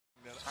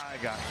I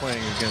got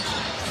playing against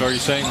him. So are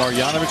you saying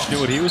Marjanovic knew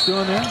what he was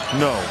doing there?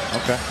 No.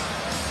 Okay.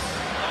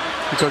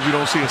 Because you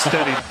don't see a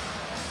steady.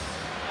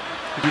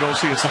 You don't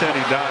see a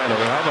steady dial.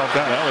 How about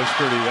that? That was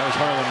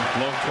Harlem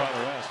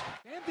Globetrotter-esque.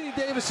 Anthony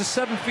Davis is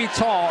 7 feet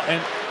tall,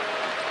 and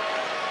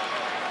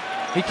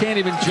he can't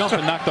even jump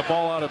and knock the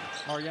ball out of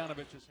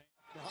Marjanovic's hand.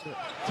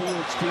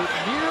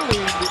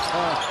 Nearly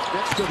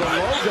next to the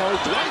logo.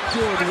 Dwight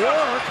doing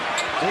work,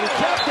 and he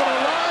kept it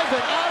alive,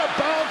 and out of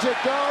bounds it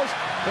goes.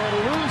 And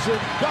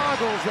losing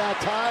goggles that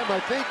time,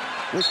 I think,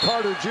 was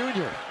Carter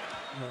Jr.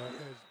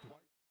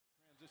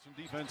 Transition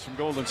defense from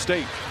Golden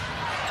State.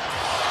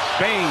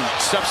 Bane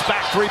steps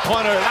back,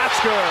 three-pointer. That's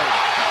good.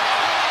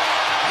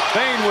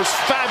 Bane was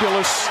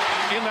fabulous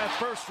in that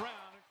first round.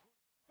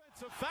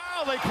 Offensive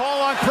foul they call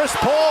on Chris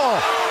Paul.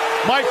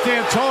 Mike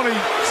D'Antoni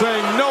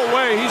saying no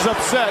way, he's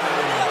upset.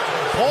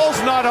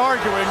 Paul's not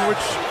arguing,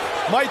 which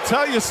might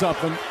tell you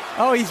something.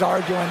 Oh, he's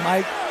arguing,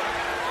 Mike.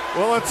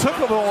 Well, it took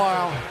him a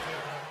while.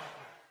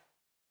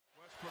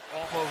 Westbrook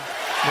off of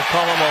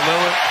McCollum on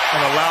Lillard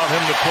and allowed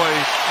him to play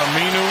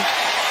Aminu.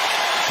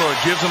 So it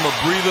gives him a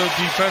breather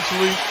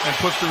defensively and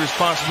puts the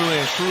responsibility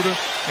on Schroeder,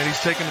 and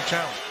he's taking the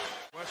challenge.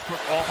 Westbrook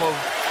off of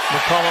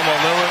McCollum on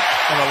Lillard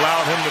and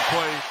allowed him to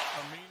play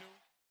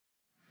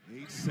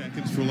Aminu. 8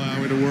 seconds for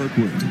Lowry to work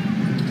with.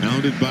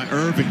 Pounded by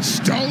Irving,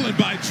 stolen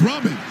by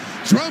Drummond.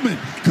 Drummond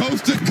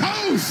coast to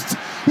coast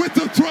with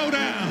the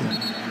throwdown.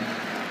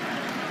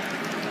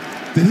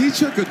 Did he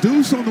chuck a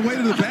deuce on the way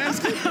to the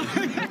basket?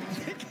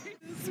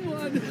 This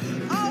one.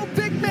 Oh,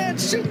 big man,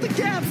 shoot the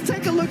Cavs.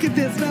 Take a look at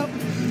this now.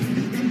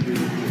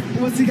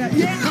 What's he got?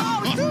 Yeah,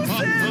 oh,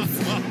 deuces!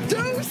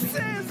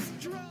 Deuces!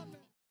 Drummond.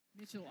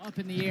 Mitchell up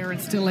in the air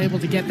and still able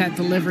to get that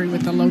delivery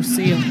with the low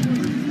seal.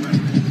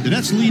 The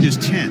Nets lead is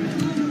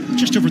 10.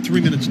 Just over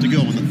 3 minutes to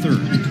go in the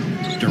third.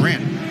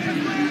 Durant.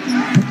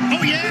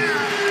 Oh, yeah!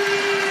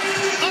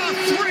 A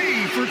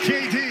three for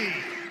KD.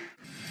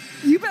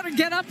 You better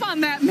get up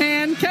on that,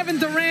 man. Kevin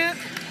Durant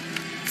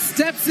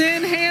steps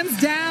in,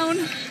 hands down.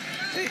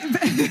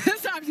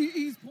 This time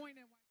he's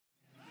pointing.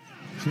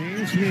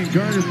 James being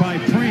guarded by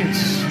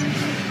Prince.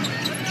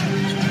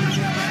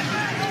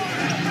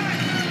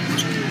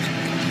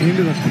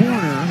 Into the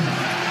corner.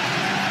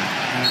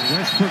 And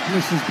Westbrook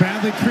misses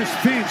badly. Chris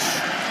Finch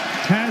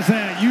has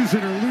that use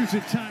it or lose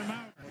it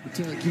timeout.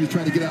 Pretending like he was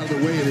trying to get out of the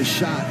way of his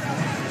shot.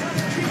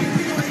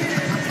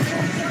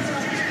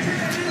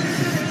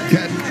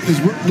 Cat is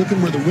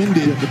looking where the wind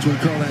is between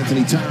Karl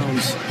Anthony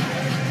Towns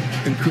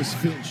and Chris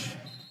Finch.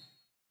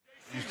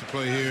 Used to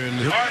play here, and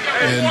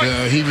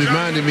he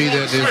reminded me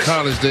that in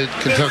college that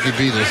Kentucky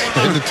beat us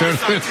in the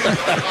tournament.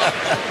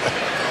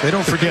 They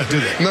don't forget, do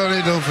they? No,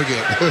 they don't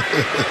forget.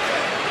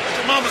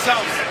 Your mama's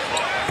house.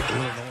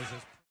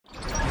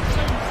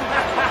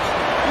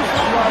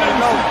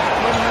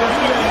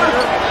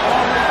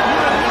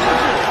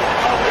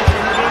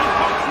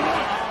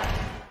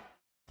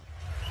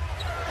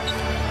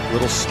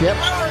 Little skip,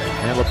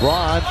 and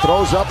LeBron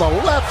throws up a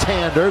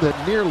left-hander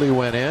that nearly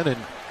went in, and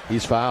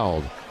he's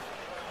fouled.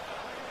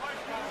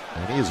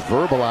 And he is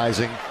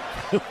verbalizing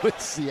with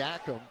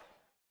Siakam.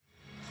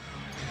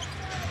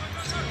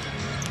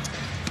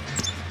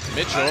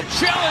 Mitchell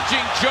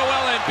challenging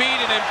Joel Embiid,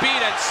 and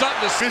Embiid had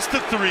something to missed the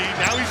three.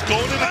 Now he's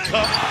going to the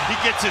cup. He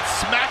gets it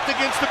smacked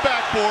against the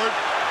backboard.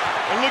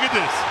 And look at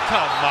this.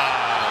 Come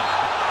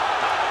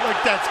on.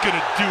 Like that's going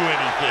to do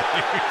anything.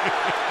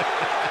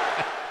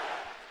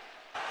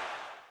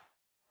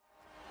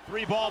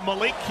 3-ball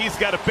Malik. He's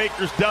got a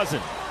baker's dozen.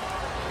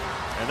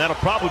 And that'll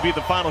probably be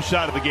the final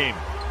shot of the game.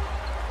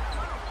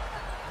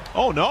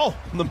 Oh, no.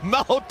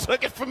 LaMelo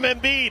took it from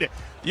Embiid.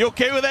 You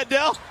okay with that,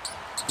 Dell?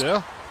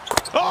 Yeah.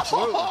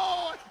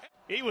 Oh,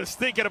 he was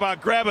thinking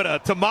about grabbing a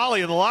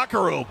tamale in the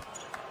locker room.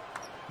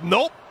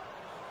 Nope.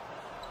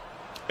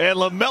 And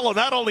LaMelo,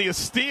 not only a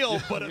steal,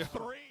 but a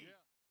three.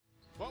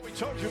 Well, we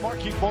told you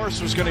Marquise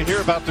Morris was going to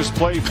hear about this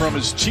play from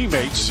his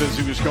teammates as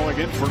he was going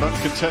in for an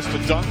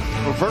uncontested dunk.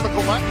 A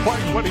vertical, not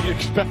quite what he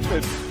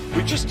expected.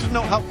 We just didn't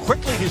know how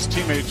quickly his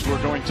teammates were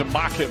going to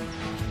mock him.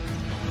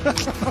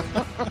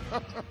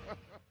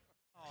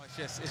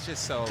 It's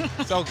just so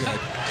good.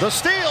 The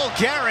steal,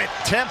 Garrett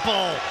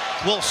Temple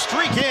will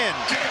streak in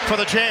for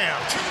the jam.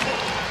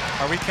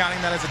 Are we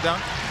counting that as a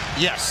dunk?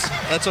 Yes,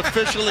 that's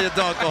officially a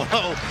dunk.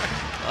 Although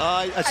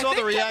I saw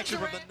the reaction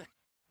from the.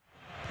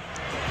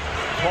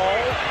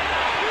 Paul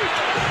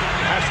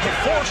has to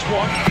force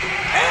one.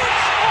 And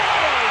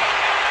scores!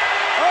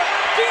 A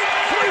deep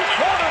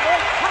three-pointer by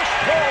Chris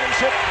Paul.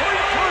 He's hit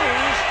 3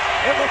 threes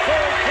in the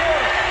third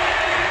quarter.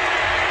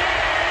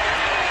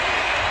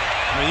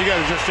 I mean, you got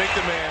to just shake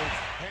the man's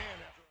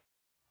hand.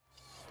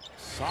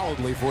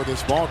 Solidly for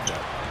this ball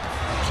game.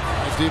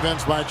 Nice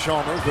defense by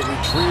Chalmers, but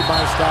retrieved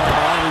by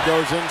Stoudemire. He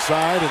goes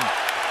inside, and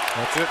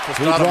That's it for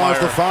he draws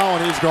Stoudemire. the foul,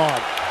 and he's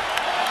gone.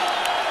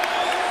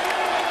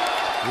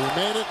 He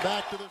made it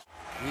back to this.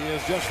 He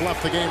has just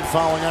left the game,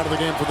 fouling out of the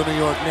game for the New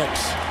York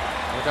Knicks.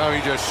 Look how he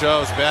just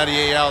shoves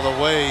Battier out of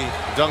the way,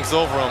 dunks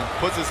over him,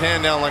 puts his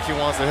hand down like he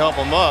wants to help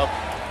him up,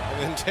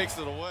 and then takes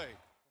it away.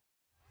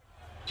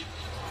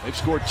 They've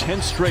scored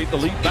 10 straight. The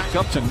lead back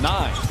up to 9.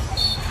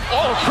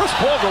 Oh, Chris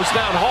Paul goes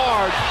down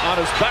hard on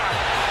his back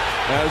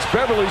as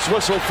Beverly's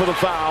whistled for the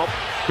foul.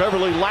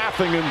 Beverly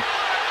laughing and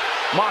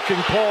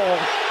mocking Paul.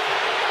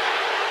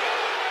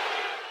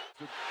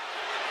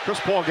 Chris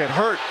Paul get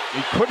hurt.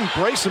 He couldn't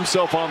brace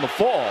himself on the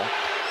fall.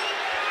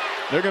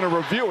 They're going to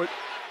review it.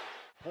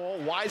 Paul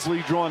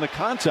wisely drawing the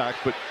contact,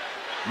 but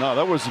no,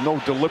 that was no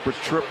deliberate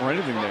trip or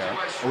anything there.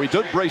 Or he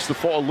did brace the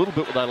fall a little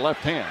bit with that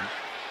left hand.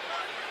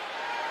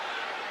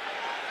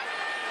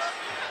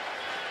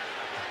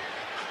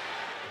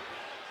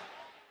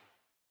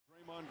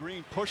 Draymond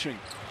Green pushing.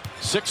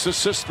 6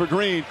 assists for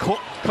Green.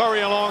 Curry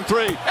a long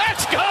 3.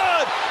 It's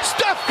good!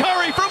 Steph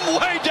Curry from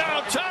way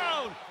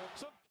downtown!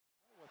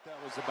 What that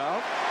was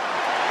about?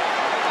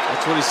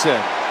 That's what he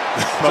said.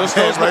 Just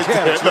those right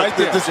mechanics, right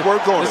there. Just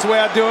work on it. That's the way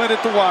I do it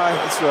at the Y.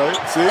 That's right.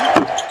 See?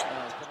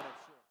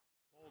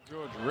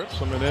 George rips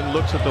him and then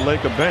looks at the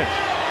Laker bench.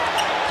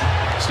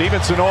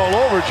 Stevenson all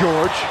over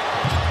George.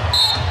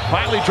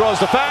 Finally draws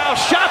the foul.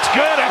 Shot's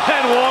good and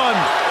then one.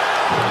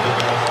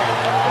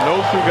 And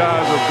those two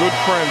guys are good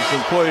friends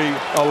and play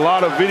a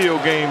lot of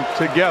video games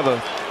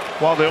together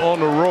while they're on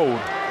the road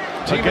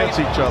against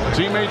each other.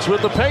 Teammates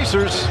with the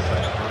Pacers.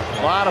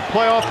 A lot of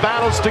playoff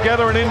battles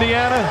together in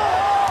Indiana.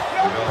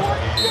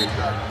 In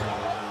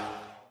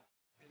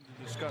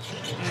the discussion.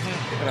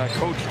 And I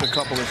coached a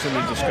couple that's in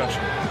the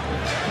discussion.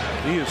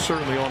 He is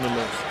certainly on the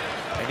list.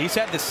 And he's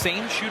had the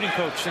same shooting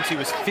coach since he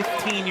was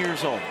 15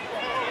 years old.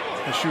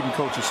 The shooting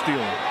coach is stealing.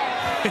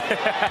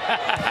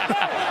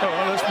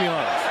 Well, let's be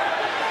honest.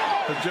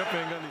 Jeff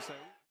Van Gundy said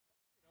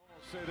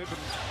they've been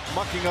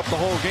mucking up the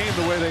whole game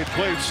the way they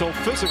played so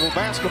physical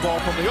basketball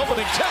from the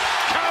opening tip.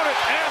 Count it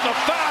and the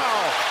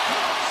foul.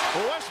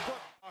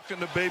 Westbrook rocking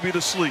the baby to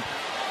sleep.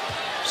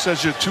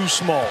 Says you're too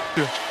small.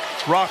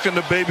 Rocking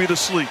the baby to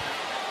sleep.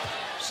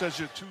 Says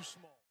you're too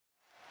small.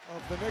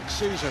 Of the next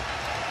season.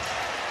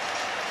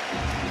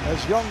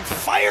 As Young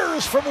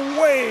fires from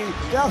way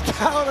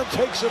downtown and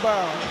takes a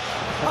bound.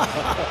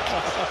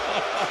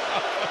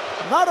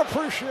 Not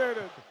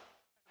appreciated.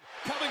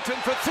 Covington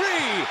for 3.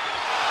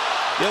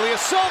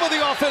 Ilyasova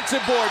the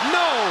offensive board.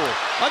 No.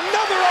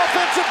 Another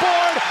offensive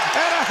board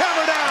and a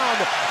hammer down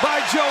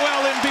by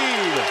Joel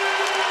Embiid.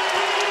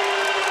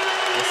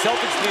 The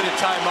Celtics need a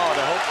timeout,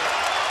 I hope.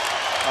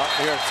 Oh,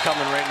 here it's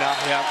coming right now.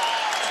 Yeah.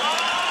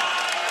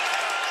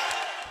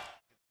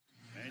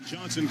 And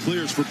Johnson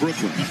clears for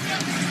Brooklyn.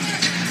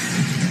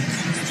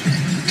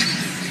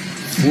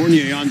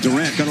 Fournier on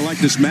Durant. Gotta like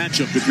this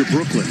matchup if you're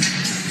Brooklyn.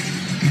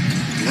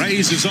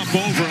 Raises up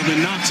over him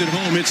and knocks it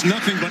home. It's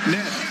nothing but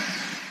net.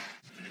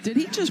 Did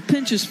he just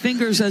pinch his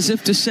fingers as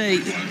if to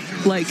say,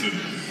 like,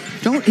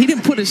 don't, he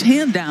didn't put his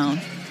hand down.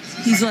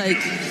 He's like,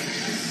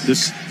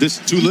 this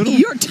too little?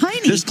 You're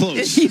tiny. This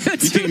close. You're you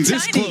came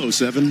this tiny.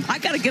 close, Evan. I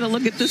got to get a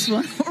look at this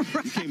one.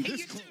 Right. You came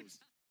this close.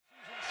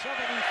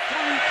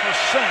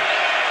 73%.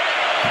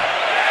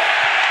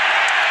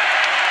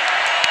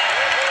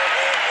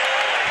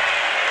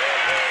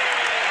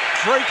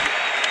 Drake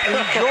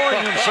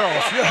enjoying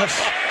himself, yes.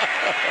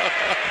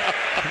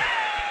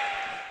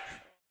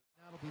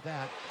 That'll be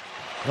that.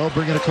 They'll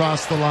bring it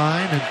across the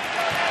line, and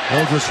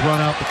they'll just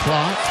run out the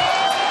clock.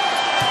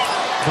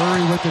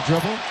 Murray with the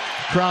dribble.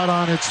 Crowd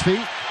on its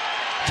feet.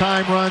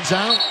 Time runs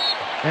out,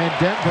 and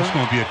Denver. That's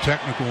going to be a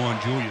technical on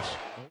Julius.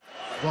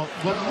 Well,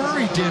 what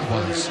Murray did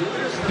was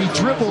he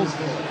dribbled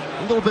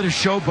a little bit of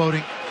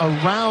showboating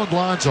around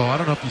Lonzo. I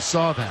don't know if you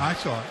saw that. I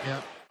saw it.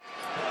 Yeah.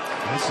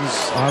 This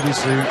is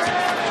obviously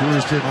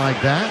Julius didn't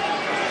like that.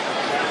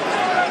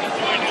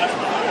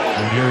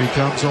 And here he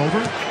comes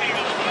over.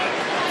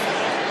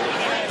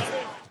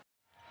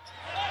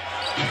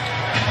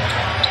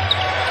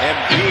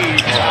 Embiid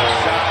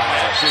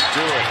shot should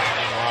do it.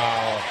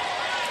 Wow.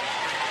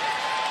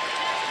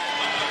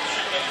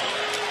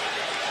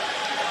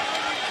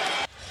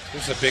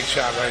 This is a big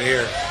shot right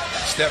here.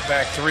 Step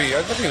back 3.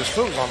 I think his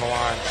foot was on the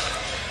line.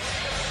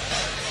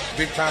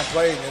 Big time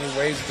play, and then he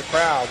waves at the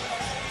crowd.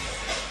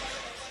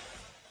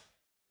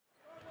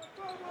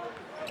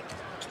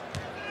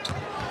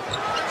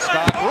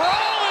 Scott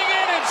rolling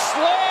in and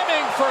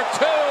slamming for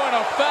 2 and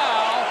a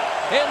foul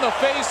in the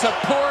face of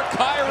poor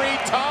Kyrie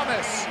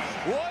Thomas.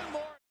 One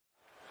more.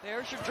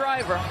 There's your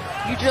driver.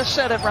 You just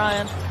said it,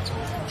 Ryan.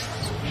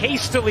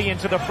 Hastily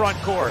into the front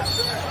court.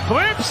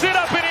 Flips it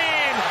up and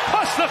in.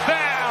 Plus the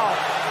foul.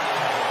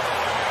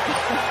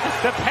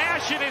 The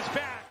passion is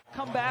back.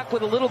 Come back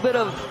with a little bit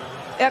of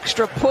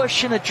extra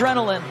push and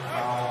adrenaline.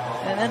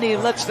 And then he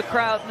lets the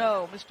crowd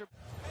know, Mr.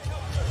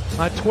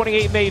 On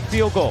 28 made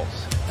field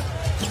goals.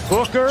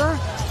 Booker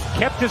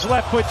kept his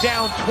left foot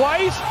down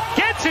twice.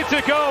 Gets it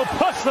to go.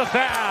 Plus the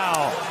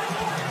foul.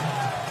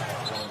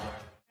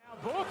 Now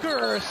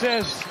Booker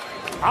says,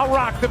 I'll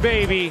rock the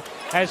baby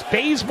as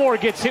Bazemore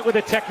gets hit with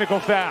a technical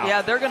foul.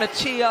 Yeah, they're going to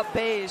tee up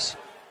Baze.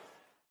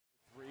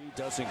 3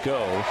 doesn't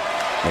go,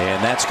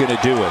 and that's going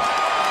to do it.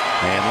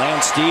 And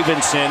Lance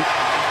Stevenson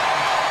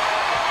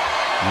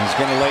is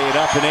going to lay it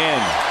up and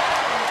in.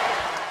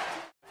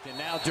 And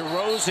now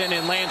DeRozan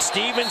and Lance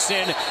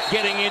Stevenson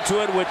getting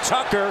into it with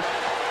Tucker.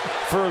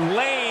 for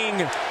laying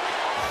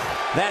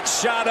that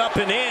shot up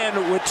and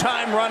in with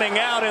time running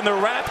out, and the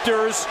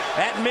Raptors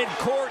at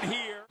midcourt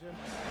here.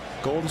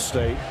 Golden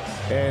State,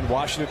 and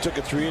Washington took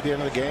a 3 at the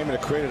end of the game, and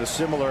it created a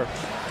similar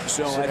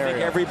scenario. I think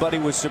everybody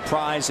was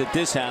surprised that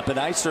this happened.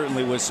 I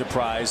certainly was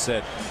surprised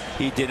that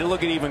he did it.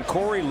 Look at even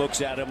Corey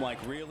looks at him like,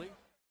 really?